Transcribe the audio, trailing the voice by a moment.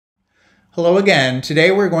Hello again. Today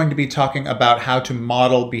we're going to be talking about how to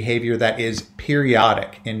model behavior that is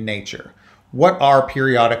periodic in nature. What are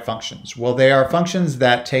periodic functions? Well, they are functions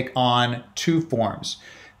that take on two forms.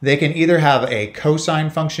 They can either have a cosine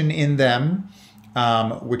function in them,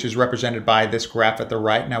 which is represented by this graph at the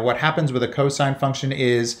right. Now, what happens with a cosine function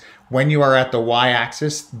is when you are at the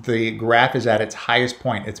y-axis, the graph is at its highest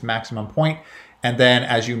point, its maximum point, and then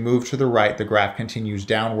as you move to the right, the graph continues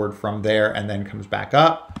downward from there and then comes back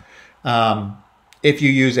up. If you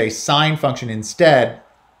use a sine function instead,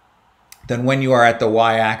 then when you are at the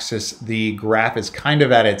y-axis, the graph is kind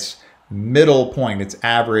of at its middle point, its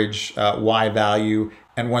average y value.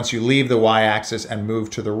 And once you leave the y-axis and move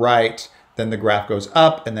to the right, then the graph goes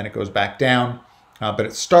up and then it goes back down. But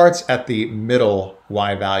it starts at the middle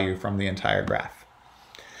y value from the entire graph.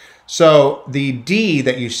 So the d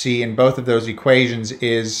that you see in both of those equations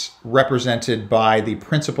is represented by the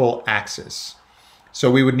principal axis. So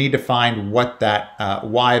we would need to find what that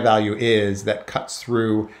y value is that cuts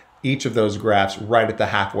through each of those graphs right at the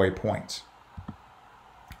halfway point.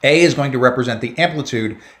 A is going to represent the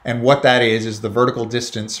amplitude, and what that is the vertical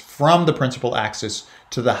distance from the principal axis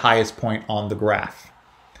to the highest point on the graph.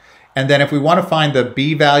 And then if we want to find the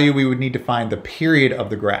b value, we would need to find the period of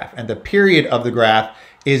the graph. And the period of the graph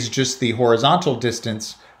is just the horizontal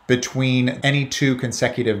distance between any two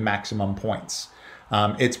consecutive maximum points.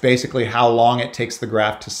 It's basically how long it takes the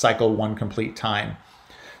graph to cycle one complete time.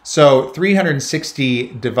 So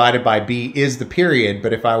 360 divided by b is the period,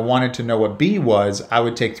 but if I wanted to know what b was, I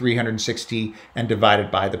would take 360 and divide it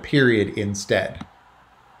by the period instead.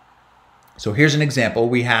 So here's an example.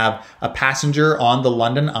 We have a passenger on the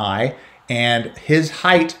London Eye, and his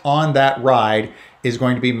height on that ride is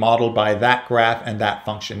going to be modeled by that graph and that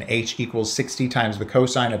function. H equals 60 times the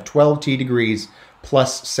cosine of 12t degrees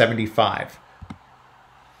plus 75.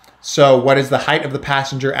 So what is the height of the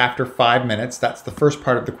passenger after 5 minutes? That's the first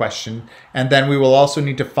part of the question. And then we will also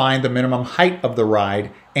need to find the minimum height of the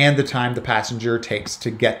ride and the time the passenger takes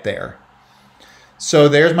to get there. So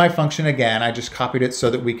there's my function again. I just copied it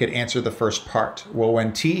so that we could answer the first part. Well,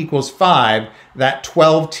 when t equals 5, that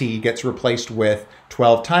 12t gets replaced with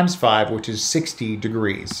 12 times 5, which is 60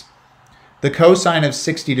 degrees. The cosine of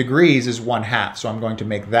 60 degrees is 1/2, so I'm going to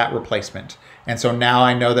make that replacement. And so now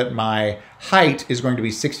I know that my height is going to be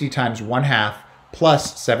 60 times 1/2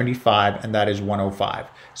 plus 75, and that is 105.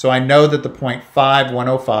 So I know that the point 5,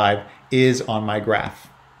 105 is on my graph.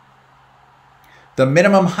 The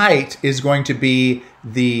minimum height is going to be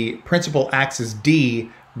the principal axis d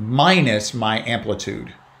minus my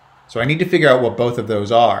amplitude. So I need to figure out what both of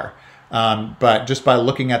those are. But just by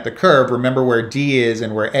looking at the curve, remember where d is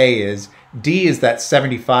and where a is. D is that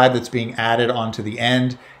 75 that's being added onto the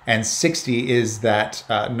end, and 60 is that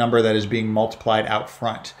number that is being multiplied out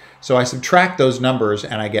front. So I subtract those numbers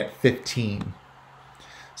and I get 15.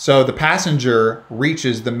 So the passenger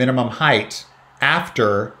reaches the minimum height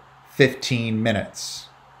after 15 minutes.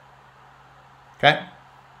 Okay?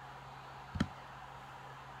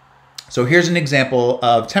 So here's an example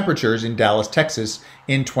of temperatures in Dallas, Texas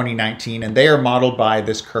in 2019, and they are modeled by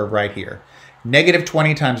this curve right here. Negative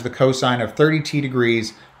 20 times the cosine of 30t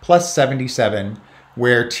degrees plus 77,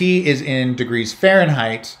 where t is in degrees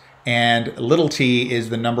Fahrenheit and little t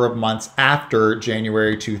is the number of months after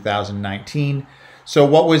January 2019. So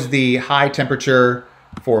what was the high temperature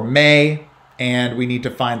for May? And we need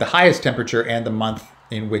to find the highest temperature and the month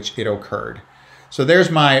in which it occurred. So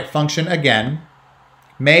there's my function again.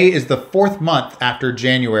 May is the 4th month after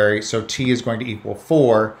January, so t is going to equal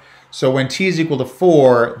 4. So when t is equal to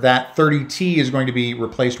 4, that 30t is going to be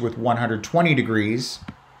replaced with 120 degrees.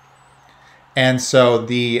 And so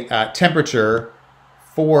the temperature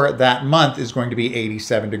for that month is going to be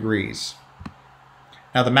 87 degrees.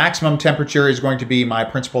 Now the maximum temperature is going to be my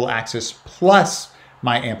principal axis plus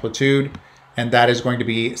my amplitude, and that is going to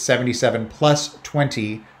be 77 plus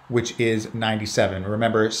 20, which is 97.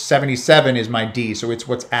 Remember, 77 is my d, so it's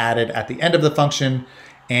what's added at the end of the function,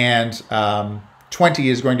 and 20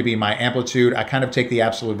 is going to be my amplitude. I kind of take the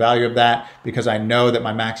absolute value of that because I know that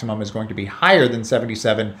my maximum is going to be higher than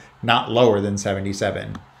 77, not lower than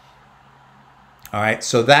 77. All right,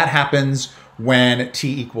 so that happens when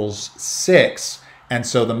t equals 6. And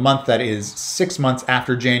so the month that is 6 months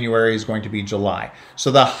after January is going to be July. So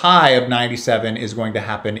the high of 97 is going to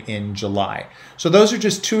happen in July. So those are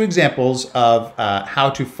just two examples of how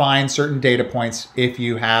to find certain data points if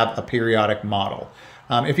you have a periodic model.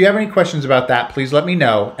 If you have any questions about that, please let me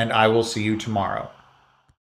know, and I will see you tomorrow.